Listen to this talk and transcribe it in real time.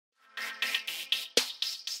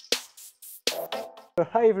So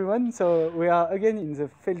hi everyone, so we are again in the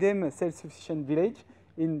Feldheim self-sufficient village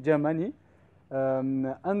in Germany,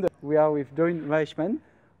 and we are with Doreen Reichmann,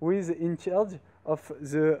 who is in charge of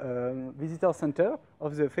the visitor center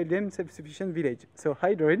of the Feldheim self-sufficient village. So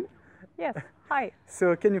hi Doreen. Yes, hi.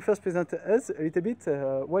 So can you first present us a little bit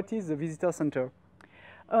what is the visitor center?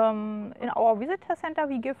 In our visitor center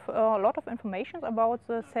we give a lot of information about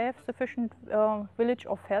the self-sufficient village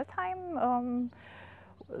of Feldheim.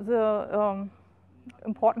 The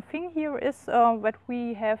important thing here is that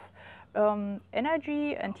we have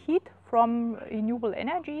energy and heat from renewable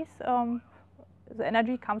energies. The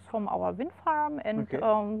energy comes from our wind farm, and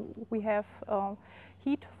we have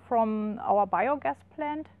heat from our biogas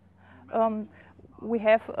plant. We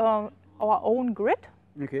have our own grid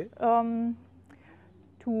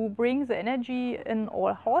to bring the energy in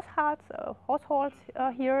all households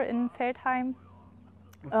here in Feldheim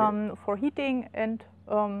for heating and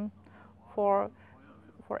for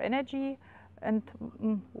energy, and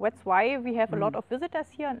that's why we have a lot of visitors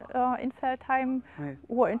here in Feldheim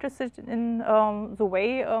who are interested in the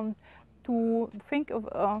way to think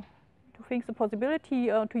the possibility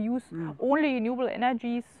to use only renewable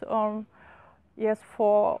energies. Yes,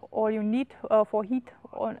 for all you need for heat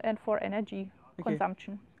and for energy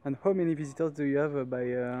consumption. And how many visitors do you have by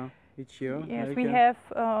each year? Yes, we have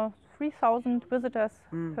 3,000 visitors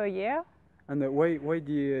per year. And why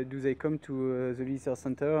do they come to the visitor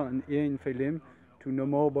center and here in Feldheim to know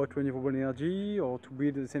more about renewable energy, or to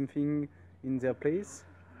build the same thing in their place?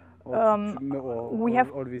 We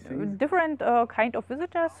have all these things? Different kind of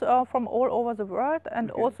visitors from all over the world,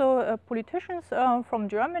 and also politicians from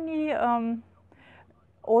Germany,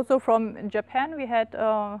 also from Japan. We had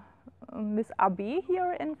Miss Abe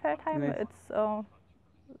here in Feldheim. It's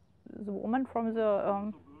the woman from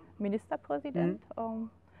the Minister President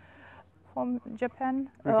from Japan.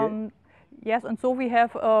 Yes, and so we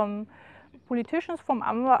have politicians from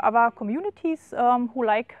other communities who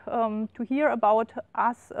like to hear about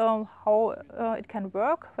us, how it can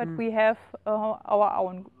work, that we have our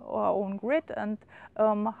own grid, and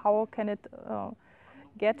how can it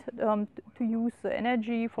get to use the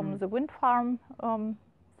energy from the wind farm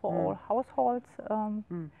for all households.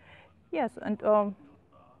 Yes, and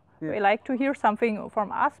we like to hear something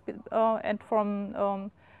from us and from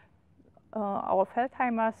our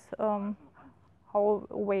Feldheimers, how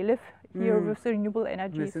we live here with the renewable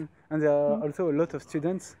energies. And there are also a lot of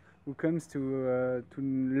students who comes to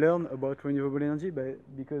learn about renewable energy,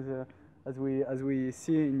 because as we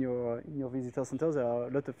see in your visitor center, there are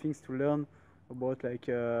a lot of things to learn about, like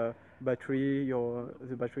battery,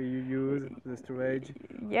 the battery you use, the storage.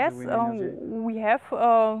 Yes, we have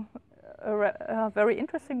a very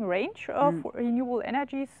interesting range of renewable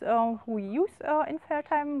energies we use in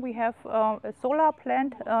Feldheim. We have a solar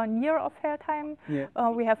plant near of Feldheim.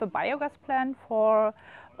 We have a biogas plant for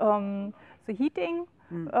the heating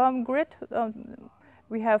grid.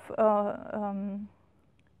 We have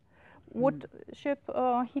wood chip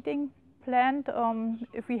heating plant.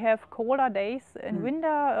 If we have colder days in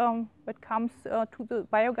winter, it comes to the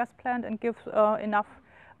biogas plant and gives enough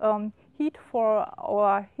heat for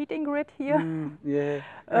our heating grid here.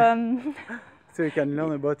 So you can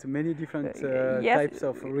learn about many different types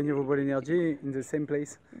of renewable energy in the same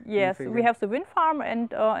place. Yes, we have the wind farm,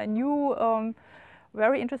 and a new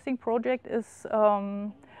very interesting project is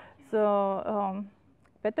the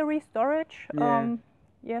battery storage.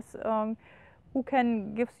 Yes, who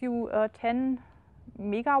can gives you 10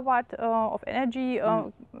 megawatt of energy,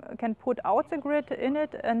 can put out the grid in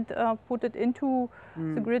it and put it into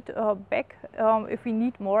the grid back if we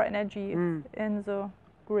need more energy in the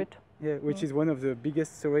grid. Yeah, which is one of the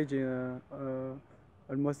biggest storage,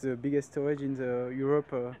 almost the biggest storage in the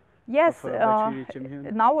Europe. Yes,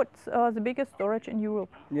 now it's the biggest storage in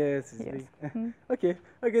Europe. Yes, it's big.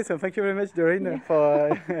 Okay, so thank you very much, Doreen,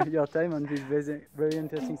 for your time on this very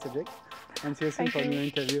interesting subject. And see you soon for a new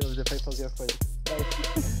interview of the Photograph Project.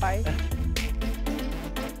 Bye. Bye.